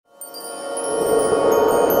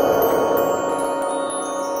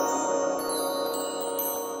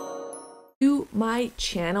my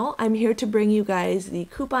channel. I'm here to bring you guys the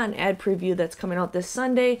coupon ad preview that's coming out this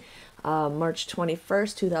Sunday, March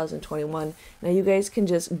 21st, 2021. Now you guys can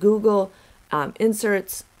just Google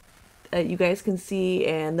inserts that you guys can see,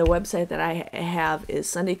 and the website that I have is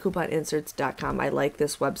sundaycouponinserts.com. I like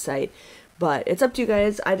this website, but it's up to you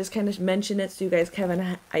guys. I just kind of mention it so you guys have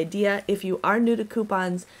an idea. If you are new to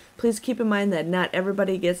coupons, please keep in mind that not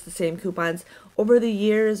everybody gets the same coupons. Over the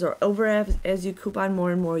years, or as you coupon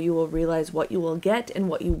more and more, you will realize what you will get and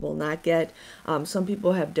what you will not get. Some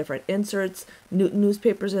people have different inserts,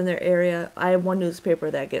 newspapers in their area. I have one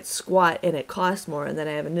newspaper that gets squat and it costs more, and then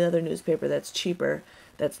I have another newspaper that's cheaper.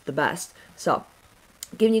 That's the best. So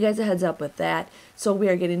giving you guys a heads up with that. So we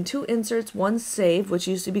are getting two inserts, one save, which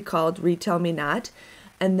used to be called Retail Me Not,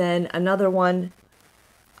 and then another one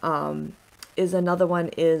is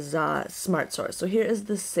Smart Source. So here is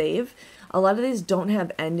the save. A lot of these don't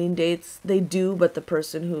have ending dates. They do, but the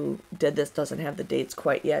person who did this doesn't have the dates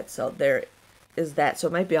quite yet. So there is that. So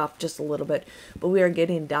it might be off just a little bit. But we are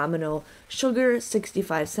getting Domino Sugar,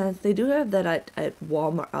 65 cents. They do have that at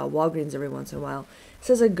Walgreens every once in a while. It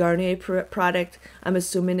says a Garnier product. I'm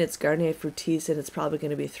assuming it's Garnier Fructis, and it's probably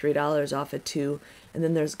going to be $3 off at 2. And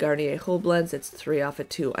then there's Garnier Whole Blends. It's 3 off at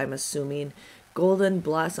 2, I'm assuming. Golden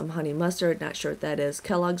Blossom Honey Mustard, not sure what that is.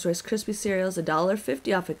 Kellogg's Rice Krispie Cereals,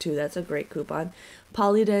 $1.50 off at 2. That's a great coupon.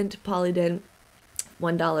 Polydent, $1.50,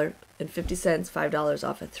 $5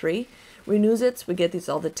 off at 3. Renews-Its, we get these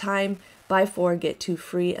all the time. Buy 4, get 2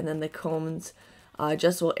 free. And then the cones,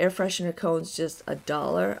 adjustable air freshener cones, just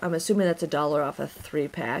 $1. I'm assuming that's $1 off a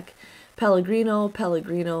 3-pack. Pellegrino,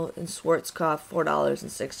 and Schwarzkopf, $4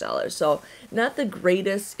 and $6. So not the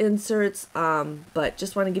greatest inserts, but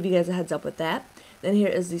just want to give you guys a heads up with that. Then here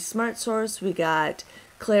is the Smart Source. We got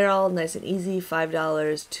Clairol, nice and easy, $5,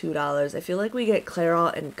 $2. I feel like we get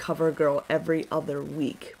Clairol and CoverGirl every other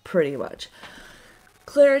week, pretty much.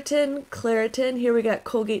 Claritin, here we got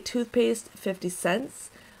Colgate toothpaste, 50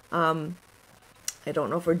 cents. I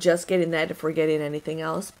don't know if we're just getting that, if we're getting anything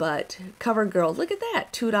else, but CoverGirl, look at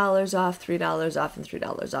that, $2 off, $3 off, and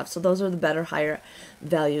 $3 off. So those are the better, higher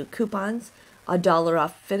value coupons. $1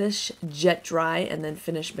 off Finish Jet Dry, and then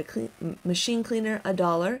Finish Machine Cleaner,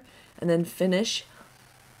 $1, and then Finish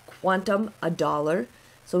Quantum, $1.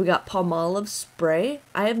 So we got Palmolive Spray.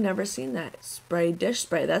 I have never seen that. Dish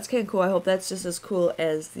spray. That's kind of cool. I hope that's just as cool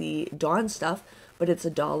as the Dawn stuff, but it's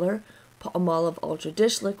 $1. Palmolive Ultra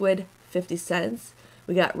Dish Liquid, 50 cents.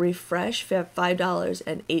 We got Refresh, $5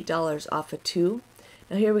 and $8 off of 2.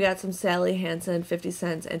 Now here we got some Sally Hansen, 50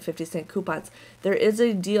 cents and 50-cent coupons. There is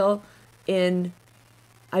a deal in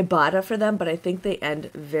Ibotta for them, but I think they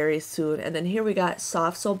end very soon. And then here we got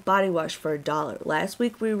Soft Soap Body Wash for $1. Last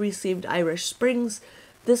week we received Irish Springs.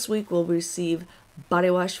 This week we'll receive Body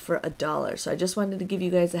Wash for $1. So I just wanted to give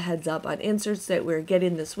you guys a heads up on inserts that we're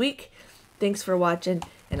getting this week. Thanks for watching,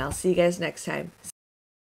 and I'll see you guys next time.